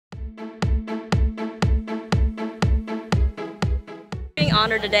the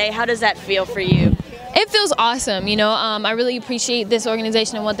honor today. How does that feel for you? It feels awesome, you know. I really appreciate this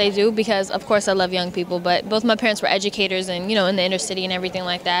organization and what they do because, of course, I love young people. But both my parents were educators, and in the inner city and everything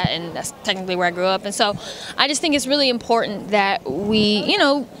like that, and that's technically where I grew up. And so, I just think it's really important that we,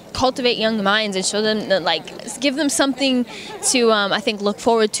 cultivate young minds and show them that, give them something to, I think, look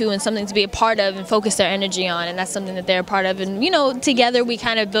forward to and something to be a part of and focus their energy on. And that's something that they're a part of. And together we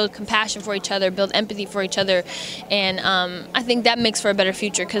kind of build compassion for each other, build empathy for each other, and I think that makes for a better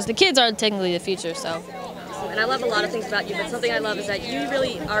future because the kids are technically the future. So. And I love a lot of things about you, but something I love is that you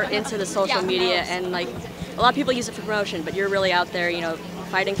really are into the social media, and a lot of people use it for promotion, but you're really out there,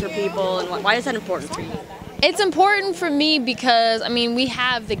 fighting for people. And why is that important for you? It's important for me because, we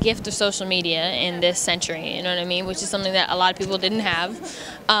have the gift of social media in this century, you know what I mean, which is something that a lot of people didn't have.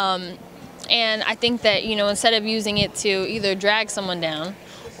 And I think that, instead of using it to either drag someone down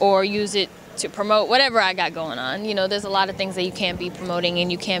or use it to promote whatever I got going on, there's a lot of things that you can't be promoting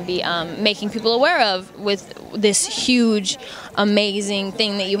and you can't be making people aware of with this huge, amazing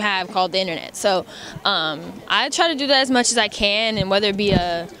thing that you have called the internet. So I try to do that as much as I can, and whether it be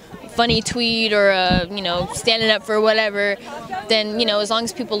a funny tweet or standing up for whatever, then as long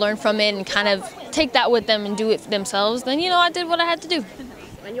as people learn from it and kind of take that with them and do it for themselves, then I did what I had to do.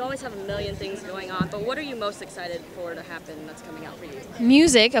 And you always have a million things going on, but what are you most excited for to happen that's coming out for you?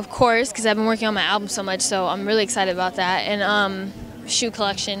 Music, of course, because I've been working on my album so much, so I'm really excited about that. And shoe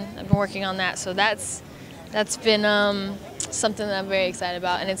collection, I've been working on that, so that's been something that I'm very excited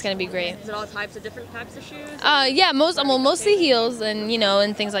about, and it's going to be great. Is it all different types of shoes? Yeah, mostly heels and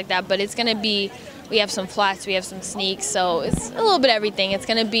and things like that. But it's going to be, we have some flats, we have some sneaks, so it's a little bit of everything. It's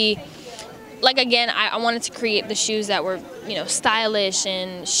going to be, again, I wanted to create the shoes that were stylish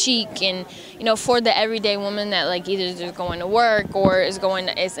and chic and for the everyday woman that either is going to work or is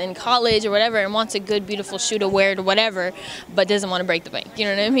in college or whatever and wants a good, beautiful shoe to wear to whatever, but doesn't want to break the bank. You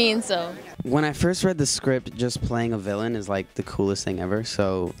know what I mean? So. When I first read the script, just playing a villain is the coolest thing ever.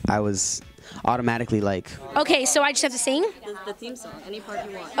 So I was automatically Okay, so I just have to sing? The theme song, any part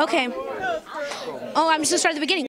you want. Okay. Oh, I'm just gonna start at the beginning.